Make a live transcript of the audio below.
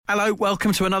Hello,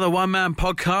 welcome to another one-man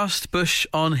podcast. Bush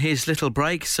on his little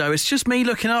break. So it's just me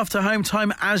looking after Home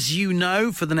Time, as you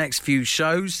know, for the next few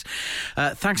shows.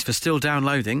 Thanks for still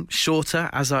downloading. Shorter,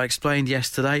 as I explained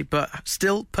yesterday, but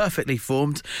still perfectly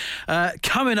formed.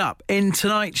 Coming up in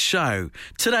tonight's show,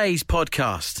 today's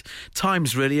podcast.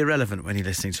 Time's really irrelevant when you're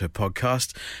listening to a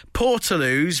podcast.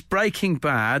 Portaloos, Breaking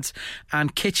Bad,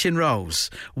 and Kitchen Rolls.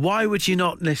 Why would you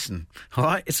not listen? All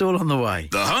right, it's all on the way.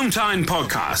 The Home Time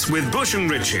Podcast with Bush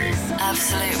and Richie.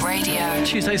 Absolute Radio.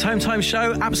 Tuesday's Home Time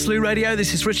show, Absolute Radio.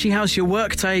 This is Richie. How's your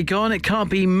work day gone? It can't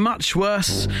be much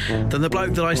worse than the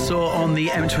bloke that I saw on the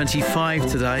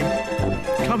M25 today.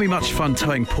 Can't be much fun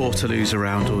towing Portaloos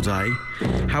around all day.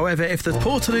 However, if the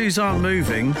Portaloos aren't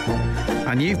moving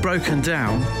and you've broken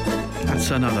down,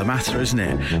 that's another matter, isn't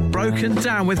it? Broken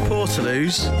down with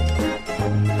Portaloos.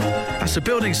 That's a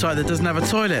building site that doesn't have a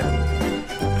toilet.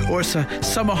 Or it's a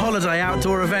summer holiday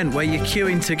outdoor event where you're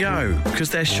queuing to go because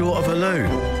they're short of a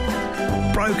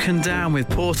loo. Broken down with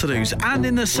Portaloos and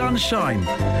in the sunshine,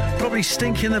 probably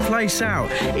stinking the place out.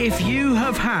 If you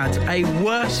have had a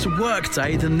worse work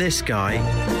day than this guy,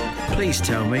 please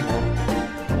tell me.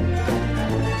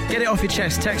 Get it off your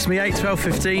chest. Text me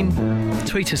 81215.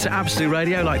 Tweet us at Absolute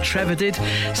Radio like Trevor did.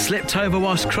 Slipped over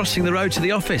whilst crossing the road to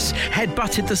the office. Head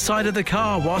butted the side of the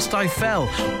car whilst I fell.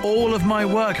 All of my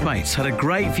workmates had a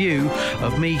great view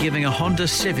of me giving a Honda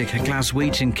Civic a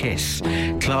Glaswegian kiss.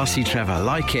 Classy Trevor,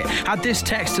 like it. Had this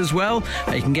text as well.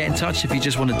 You can get in touch if you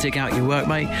just want to dig out your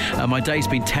workmate. My day's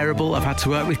been terrible. I've had to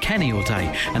work with Kenny all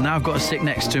day. And now I've got to sit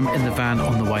next to him in the van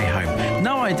on the way home.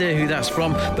 No idea who that's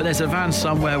from, but there's a van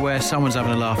somewhere where someone's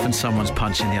having a laugh and someone's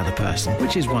punching the other person,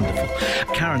 which is wonderful.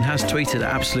 Karen has tweeted at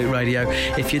Absolute Radio,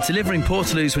 if you're delivering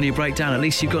Portaloos when you break down, at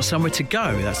least you've got somewhere to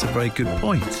go. That's a very good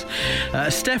point.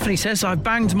 Stephanie says, I've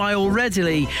banged my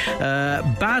already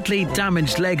badly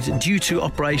damaged leg due to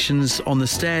operations on the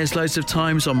stairs loads of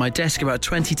times, on my desk about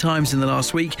 20 times in the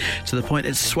last week, to the point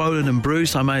it's swollen and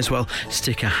bruised. I may as well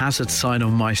stick a hazard sign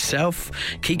on myself.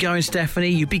 Keep going, Stephanie.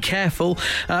 You be careful.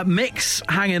 Mick's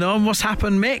hanging on. What's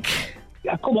happened, Mick?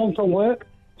 I come home from work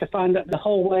to find that the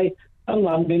hallway and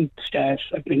landing stairs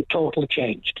have been totally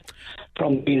changed.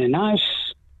 From being a nice,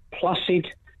 placid,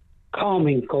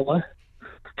 calming colour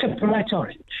to bright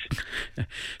orange.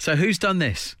 So who's done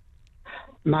this?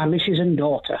 My missus and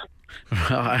daughter.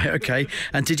 Right, okay.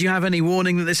 And did you have any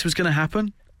warning that this was going to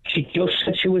happen? She just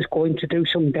said she was going to do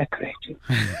some decorating.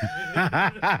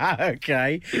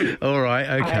 Okay. All right,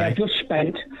 okay. I had just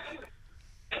spent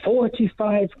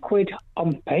 45 quid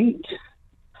on paint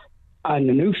and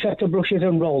a new set of brushes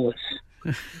and rollers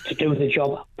to do the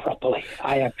job properly.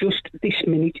 I have just this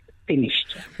minute finished.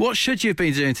 What should you have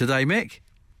been doing today, Mick?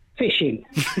 Fishing.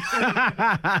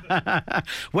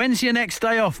 When's your next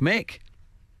day off, Mick?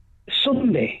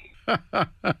 Sunday.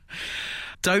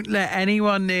 Don't let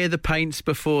anyone near the paints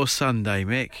before Sunday,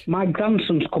 Mick. My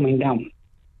grandson's coming down.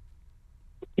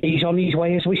 He's on his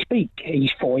way as we speak.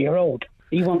 He's 4-year-old.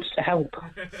 He wants to help.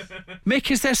 Mick,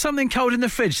 is there something cold in the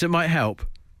fridge that might help?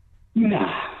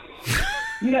 Nah.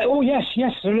 Yeah, oh, yes,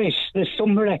 there is. There's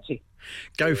some Moretti.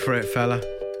 Go for it, fella.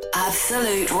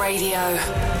 Absolute Radio.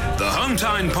 The Home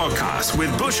Time Podcast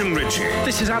with Bush and Richie.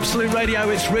 This is Absolute Radio.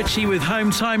 It's Richie with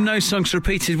Home Time. No songs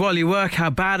repeated while you work. How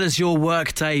bad has your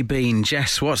work day been?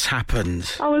 Jess, what's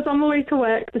happened? I was on my way to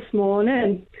work this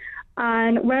morning,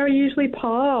 and where I usually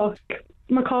park,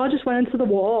 my car just went into the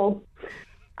wall,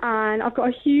 and I've got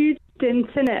a huge dent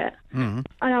in it. And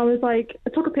I was like,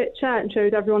 I took a picture and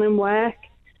showed everyone in work,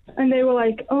 and they were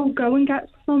like, oh, go and get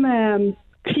some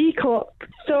teacup.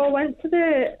 So I went to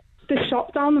the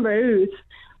shop down the road,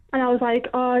 and I was like,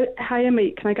 oh, hiya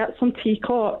mate, can I get some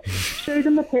teacup? Showed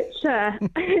him the picture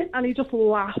and he just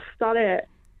laughed at it.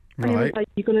 And he was like,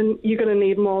 you're gonna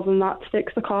need more than that to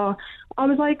fix the car. I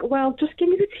was like, well, just give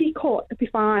me the teacup, it'll be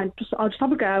fine. I'll just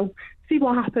have a go, see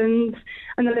what happens,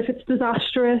 and then if it's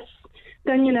disastrous,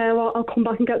 then I'll come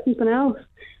back and get something else.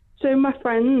 So my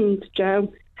friend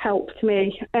Joe helped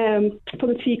me put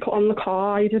the teacup on the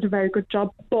car. He did a very good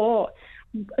job, but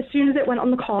as soon as it went on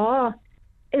the car,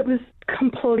 it was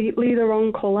completely the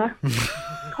wrong colour.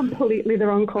 Completely the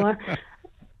wrong colour.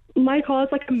 My car's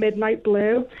like a midnight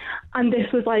blue, and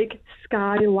this was like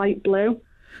sky light blue.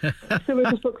 So it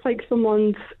just looks like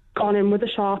someone's gone in with a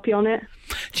Sharpie on it.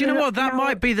 Do you know what? That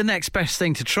might be the next best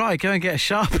thing to try. Go and get a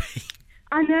Sharpie.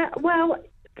 And well,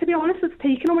 to be honest, it's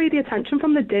taken away the attention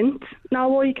from the dent. Now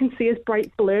all you can see is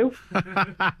bright blue and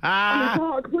a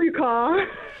dark blue car.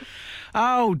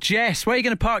 Oh, Jess, where are you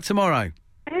going to park tomorrow?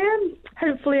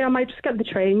 Hopefully I might just get the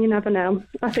train, you never know.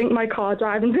 I think my car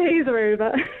driving days are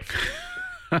over.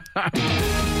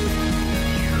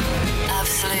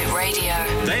 Absolute Radio.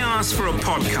 They asked for a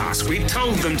podcast. We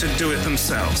told them to do it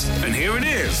themselves. And here it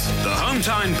is, the Home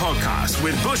Time Podcast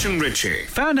with Bush and Richie.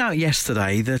 Found out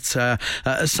yesterday that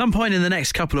at some point in the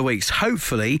next couple of weeks,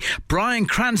 hopefully, Bryan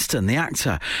Cranston, the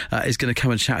actor, is going to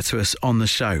come and chat to us on the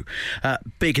show.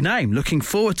 Big name, looking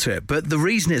forward to it. But the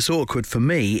reason it's awkward for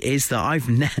me is that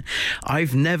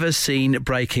I've never seen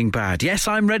Breaking Bad. Yes,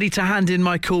 I'm ready to hand in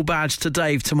my cool badge to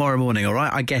Dave tomorrow morning, all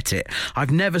right? I get it.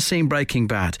 I've never seen Breaking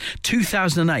Bad.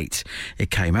 2008, it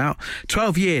came out.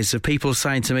 12 years of people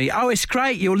saying to me, oh, it's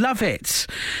great, you'll love it.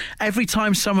 Every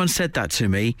time someone said that to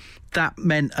me, that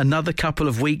meant another couple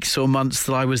of weeks or months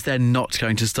that I was then not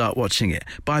going to start watching it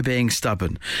by being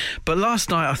stubborn. But last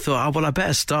night I thought, oh, well, I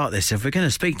better start this. If we're going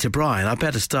to speak to Bryan, I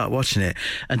better start watching it.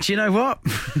 And do you know what?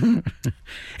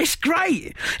 It's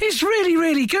great. It's really,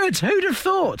 really good. Who'd have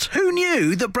thought? Who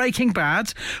knew that Breaking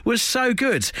Bad was so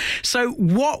good? So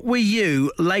what were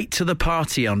you late to the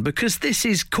party on? Because this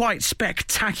is quite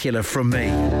spectacular from me.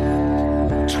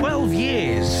 12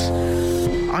 years.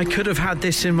 I could have had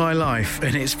this in my life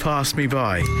and it's passed me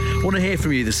by. Want to hear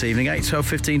from you this evening, 8 12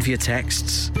 15 for your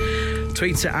texts.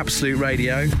 Tweets at Absolute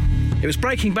Radio. It was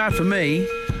Breaking Bad for me.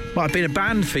 Might have been a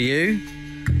band for you.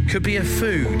 Could be a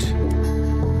food.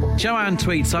 Joanne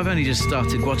tweets, I've only just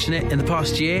started watching it in the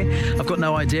past year. I've got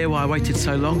no idea why I waited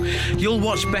so long. You'll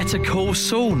watch Better Call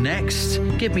Saul next.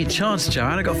 Give me a chance,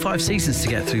 Joanne. I've got 5 seasons to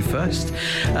get through first.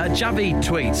 Javid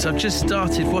tweets, I've just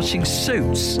started watching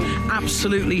Suits.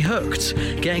 Absolutely hooked.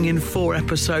 Getting in 4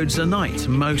 episodes a night,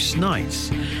 most nights.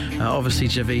 Obviously,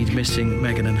 Javid missing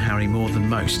Meghan and Harry more than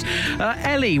most.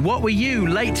 Ellie, what were you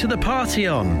late to the party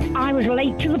on? I was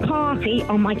late to the party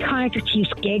on my Kaiser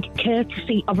Chiefs gig,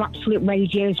 courtesy of Absolute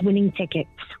Radio's winning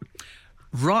tickets.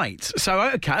 Right. So,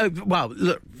 okay. Well,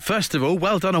 look, first of all,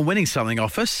 well done on winning something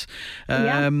off us.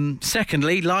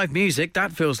 Secondly, live music.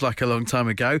 That feels like a long time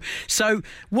ago. So,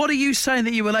 what are you saying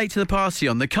that you were late to the party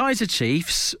on? The Kaiser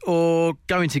Chiefs or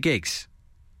going to gigs?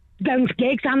 Going to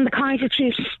gigs and the Kaiser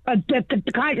Chiefs.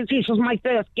 The Kaiser Chiefs was my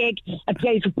first gig at the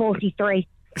age of 43.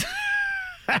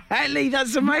 Ellie,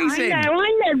 that's amazing. I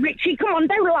know, Richie. Come on,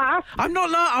 don't laugh. I'm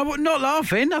not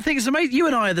laughing. I think it's amazing. You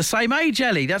and I are the same age,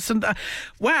 Ellie. That's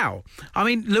wow. I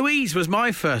mean, Louise was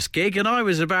my first gig, and I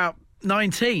was about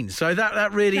 19. So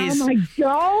that really is. Oh my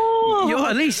God! You're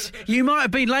at least you might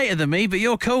have been later than me, but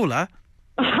you're cooler.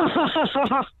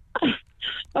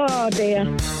 Oh dear.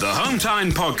 The Home Time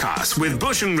Podcast with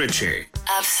Bush and Richie.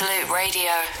 Absolute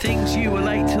Radio. Things you were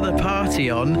late to the party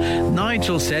on.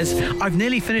 Nigel says, I've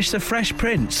nearly finished The Fresh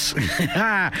Prince.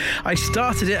 I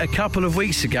started it a couple of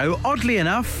weeks ago. Oddly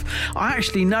enough, I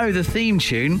actually know the theme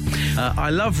tune. I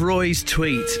love Roy's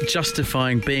tweet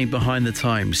justifying being behind the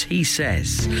times. He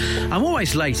says, I'm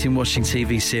always late in watching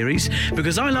TV series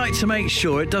because I like to make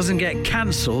sure it doesn't get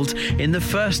cancelled in the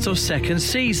first or second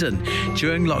season.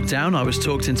 During lockdown, I was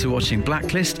talked into watching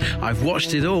Blacklist. I've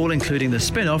watched it all, including the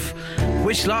spin-off,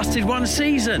 which lasted 1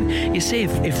 season. You see,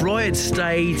 if Roy had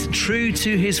stayed true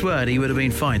to his word, he would have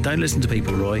been fine. Don't listen to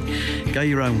people, Roy. Go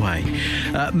your own way.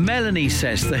 Melanie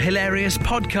says, the hilarious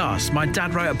podcast. My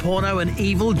dad wrote a porno, An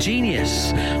Evil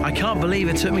Genius. I can't believe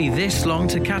it took me this long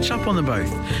to catch up on them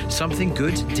both. Something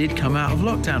good did come out of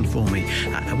lockdown for me.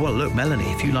 Well, look,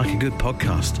 Melanie, if you like a good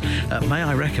podcast, may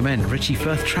I recommend Richie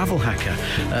Firth Travel Hacker.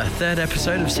 3rd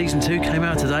episode of season 2 came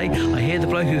out today. I hear the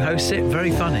bloke who hosts it,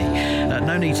 very funny.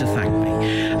 No need to thank me.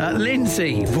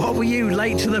 Lindsay, what were you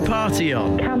late to the party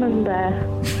on?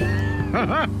 Camembert.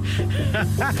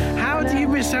 How do you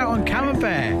miss out on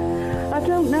Camembert? I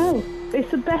don't know.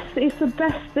 It's the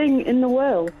best thing in the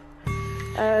world.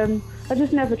 I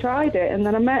just never tried it, and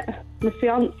then I met my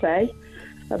fiance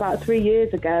about 3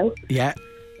 years ago. Yeah.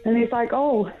 And he's like,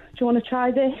 "Oh, do you want to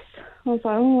try this?" I was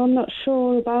like, "Oh, I'm not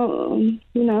sure about,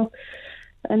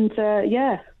 And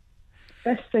yeah,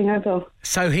 best thing ever.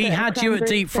 So he had you at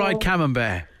deep fried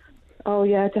Camembert. Oh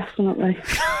yeah, definitely.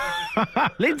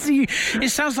 Lindsay, it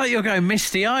sounds like you're going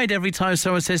misty-eyed every time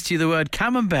someone says to you the word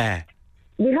Camembert.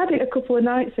 We had it a couple of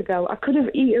nights ago. I could have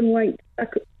eaten I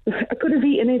could have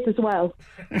eaten it as well,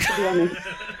 to be honest.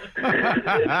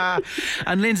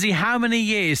 And Lindsay, how many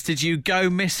years did you go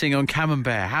missing on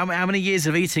Camembert? How many years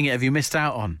of eating it have you missed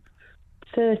out on?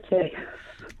 30.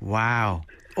 Wow.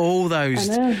 All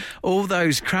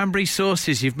those cranberry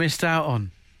sauces you've missed out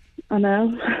on. I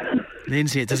know.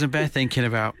 Lindsay, it doesn't bear thinking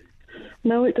about.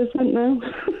 No, it doesn't, no.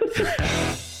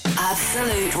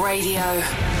 Absolute Radio.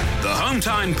 The Home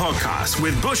Time Podcast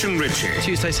with Bush and Richie.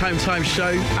 Tuesday's Home Time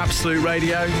show, Absolute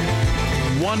Radio.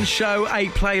 One show,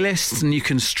 8 playlists, and you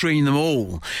can stream them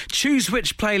all. Choose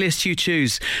which playlist you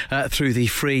choose through the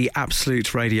free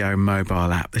Absolute Radio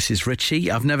mobile app. This is Richie.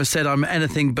 I've never said I'm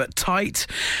anything but tight.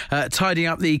 Tidying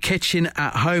up the kitchen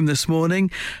at home this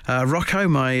morning. Rocco,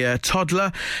 my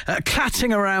toddler,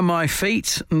 clatting around my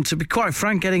feet, and to be quite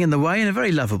frank, getting in the way in a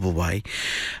very lovable way.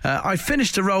 I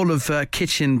finished a roll of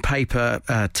kitchen paper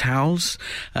towels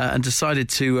and decided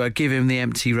to give him the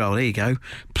empty roll. Here you go.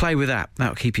 Play with that.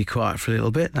 That'll keep you quiet for a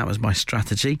little bit. That was my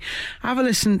strategy. Have a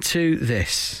listen to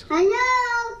this.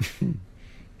 Hello?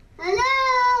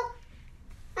 Hello?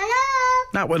 Hello?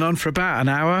 That went on for about an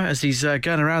hour as he's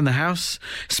going around the house,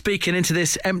 speaking into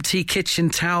this empty kitchen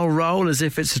towel roll as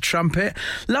if it's a trumpet.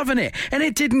 Loving it. And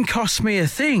it didn't cost me a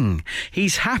thing.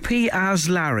 He's happy as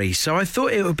Larry. So I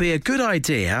thought it would be a good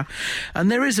idea.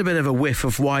 And there is a bit of a whiff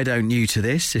of Why Don't You to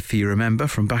this, if you remember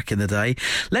from back in the day.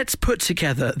 Let's put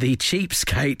together the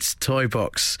Cheapskates toy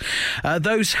box.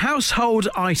 Those household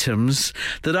items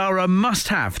that are a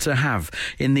must-have to have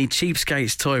in the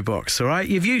Cheapskates toy box, all right?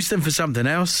 You've used them for something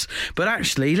else, but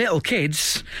actually, little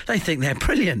kids, they think they're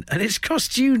brilliant, and it's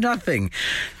cost you nothing.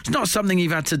 It's not something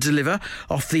you've had to deliver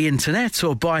off the internet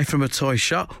or buy from a toy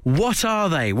shop. What are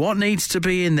they? What needs to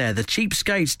be in there? The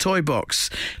Cheapskates toy box.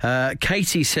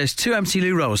 Katie says 2 empty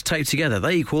loo rolls taped together.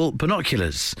 They equal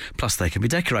binoculars. Plus, they can be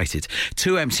decorated.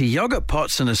 2 empty yoghurt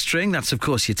pots and a string. That's, of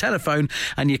course, your telephone.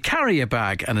 And your carrier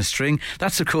bag and a string.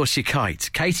 That's, of course, your kite.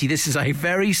 Katie, this is a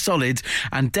very solid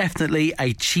and definitely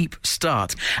a cheap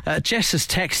start. Jess has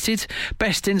texted,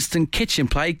 best instant kitchen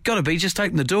play, gotta be just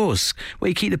open the doors where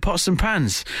you keep the pots and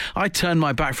pans. I turned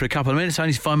my back for a couple of minutes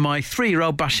only to find my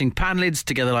 3-year-old bashing pan lids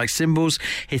together like cymbals,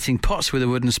 hitting pots with a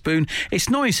wooden spoon. It's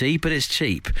noisy, but it's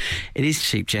cheap. It is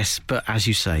cheap, Jess, but as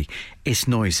you say, it's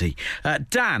noisy.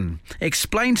 Dan,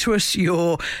 explain to us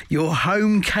your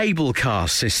home cable car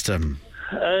system.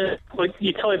 Well,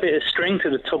 you tie a bit of string to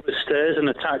the top of the stairs and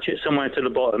attach it somewhere to the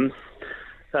bottom.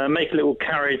 Make a little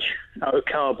carriage out of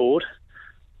cardboard.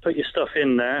 Put your stuff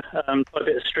in there, tie a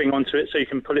bit of string onto it so you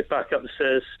can pull it back up the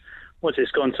stairs once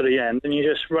it's gone to the end, and you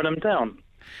just run them down.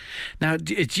 Now,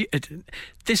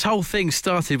 this whole thing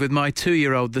started with my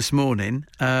 2-year-old this morning.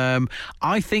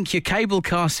 I think your cable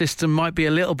car system might be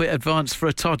a little bit advanced for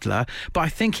a toddler, but I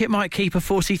think it might keep a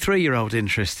 43-year-old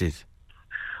interested.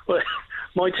 Well,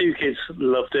 my 2 kids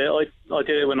loved it. I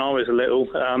did it when I was little.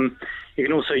 You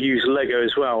can also use Lego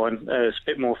as well, and it's a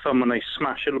bit more fun when they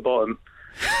smash at the bottom.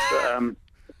 But,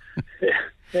 yeah,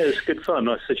 it's good fun.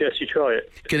 I suggest you try it.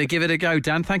 Gonna give it a go,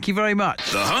 Dan. Thank you very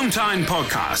much. The Home Time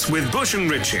Podcast with Bush and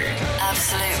Richie.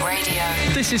 Absolute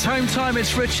Radio. This is Home Time.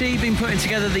 It's Richie. Been putting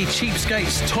together the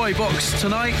Cheapskates toy box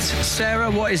tonight.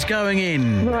 Sarah, what is going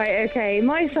in? Right, okay.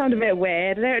 Might sound a bit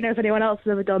weird. I don't know if anyone else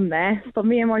has ever done this, but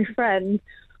me and my friend,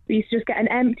 we used to just get an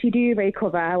empty duvet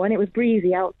cover when it was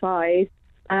breezy outside.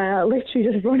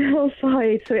 Literally just run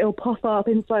outside so it'll pop up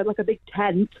inside like a big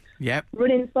tent. Yep. Run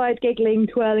inside giggling,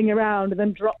 twirling around, and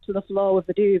then drop to the floor with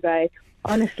the duvet.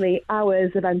 Honestly,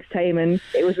 hours of entertainment.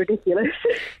 It was ridiculous.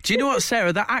 Do you know what,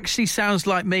 Sarah? That actually sounds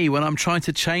like me when I'm trying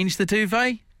to change the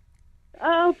duvet.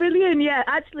 Oh, brilliant, yeah.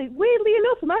 Actually, weirdly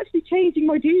enough, I'm actually changing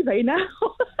my duvet now.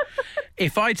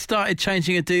 If I'd started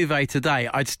changing a duvet today,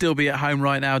 I'd still be at home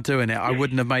right now doing it. I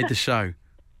wouldn't have made the show.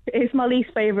 It's my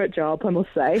least favourite job, I must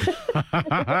say.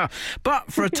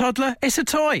 But for a toddler, it's a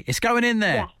toy. It's going in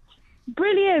there. Yeah.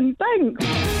 Brilliant, thanks.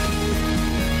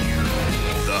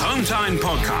 The Home Time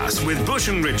Podcast with Bush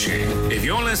and Richie. If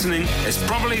you're listening, it's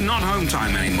probably not Home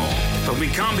Time anymore, but we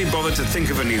can't be bothered to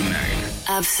think of a new name.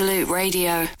 Absolute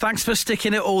Radio. Thanks for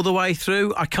sticking it all the way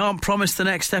through. I can't promise the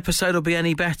next episode will be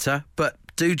any better, but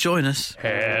do join us.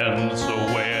 And so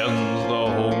when's the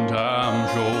Home Time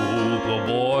show? The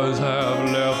boys have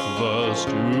left the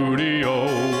studio,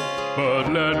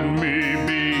 but let me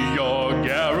be your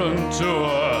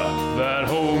guarantor that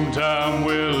Home Time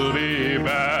will be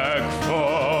back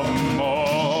for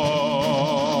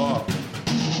more.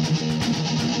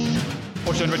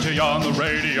 Bush and Richie on the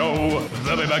radio,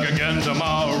 they'll be back again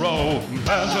tomorrow.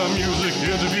 Phantom music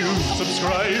interview,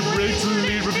 subscribe, rate,